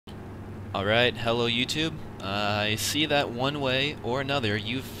Alright, hello YouTube. I see that one way or another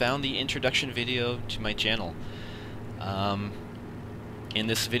you've found the introduction video to my channel. Um, in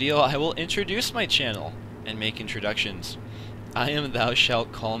this video I will introduce my channel and make introductions. I am Thou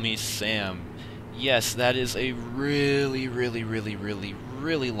Shalt Call Me Sam. Yes, that is a really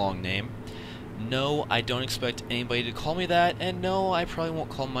long name. No, I don't expect anybody to call me that, and no, I probably won't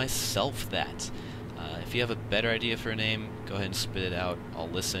call myself that. If you have a better idea for a name, go ahead and spit it out. I'll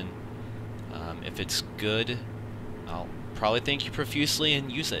listen. If it's good, I'll probably thank you profusely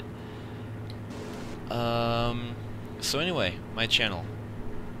and use it. So anyway, my channel.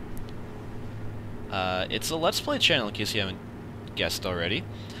 It's a Let's Play channel, in case you haven't guessed already.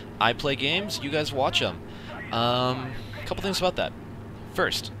 I play games, you guys watch them. A couple things about that.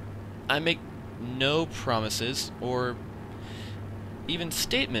 First, I make no promises or even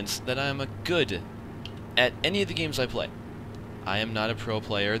statements that I am a good at any of the games I play. I am not a pro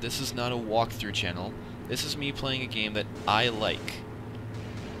player. This is not a walkthrough channel. This is me playing a game that I like.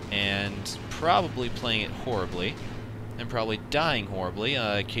 And probably playing it horribly. And probably dying horribly.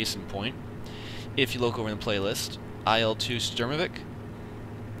 Case in point, if you look over in the playlist, IL-2 Sturmovik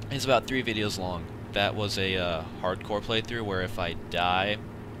is about 3 videos long. That was a hardcore playthrough where if I die,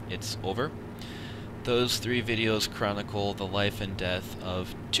 it's over. Those 3 videos chronicle the life and death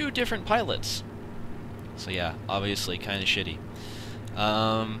of 2 different pilots. So yeah, obviously kind of shitty.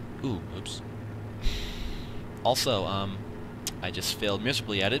 Oops. Also, I just failed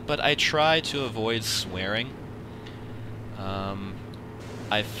miserably at it, but I try to avoid swearing.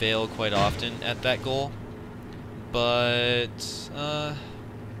 I fail quite often at that goal, but,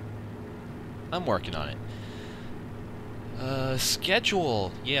 I'm working on it.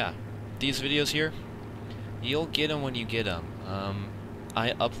 Schedule, yeah. These videos here, you'll get them when you get them.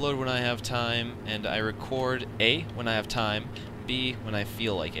 I upload when I have time, and I record A, when I have time, B, when I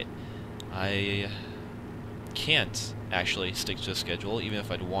feel like it. I can't actually stick to a schedule, even if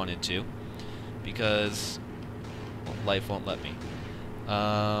I'd wanted to, because well, life won't let me.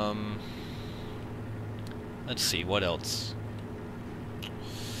 Let's see, what else?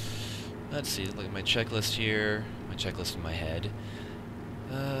 Let's see, look at my checklist here, my checklist in my head.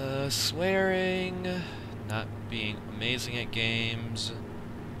 Swearing, not being amazing at games,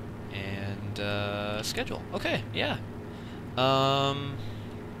 and schedule. Okay, yeah.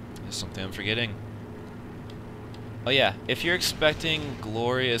 There's something I'm forgetting. Oh yeah, if you're expecting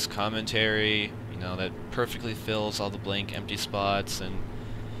glorious commentary, you know, that perfectly fills all the blank empty spots and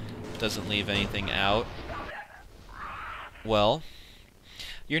doesn't leave anything out, well,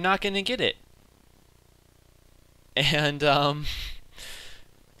 you're not gonna get it. And,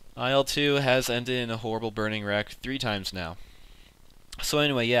 IL-2 has ended in a horrible burning wreck 3 times now. So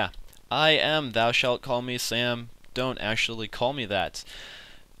anyway, yeah. I am Thou Shalt Call Me Sam. Don't actually call me that.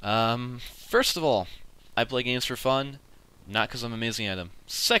 First of all, I play games for fun, not because I'm amazing at them.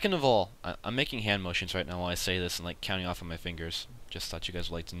 Second of all, I'm making hand motions right now while I say this and like counting off on my fingers. Just thought you guys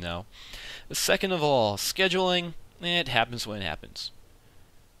would like to know. Second of all, scheduling, it happens when it happens.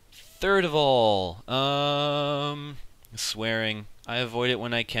 Third of all, swearing. I avoid it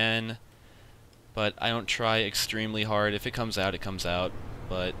when I can, but I don't try extremely hard. If it comes out, it comes out.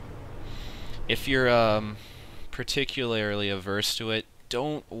 But if you're particularly averse to it,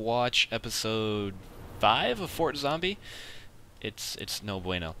 don't watch episode 5 of Fort Zombie. It's no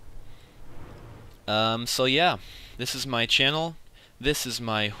bueno. So yeah, this is my channel. This is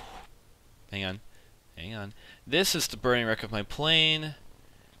my hang on. This is the burning wreck of my plane.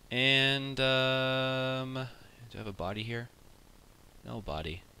 And do I have a body here? No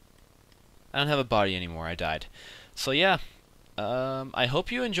body. I don't have a body anymore. I died. So yeah, I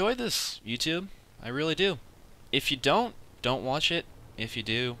hope you enjoyed this, YouTube. I really do. If you don't watch it. If you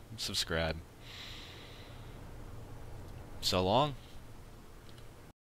do, subscribe. So long.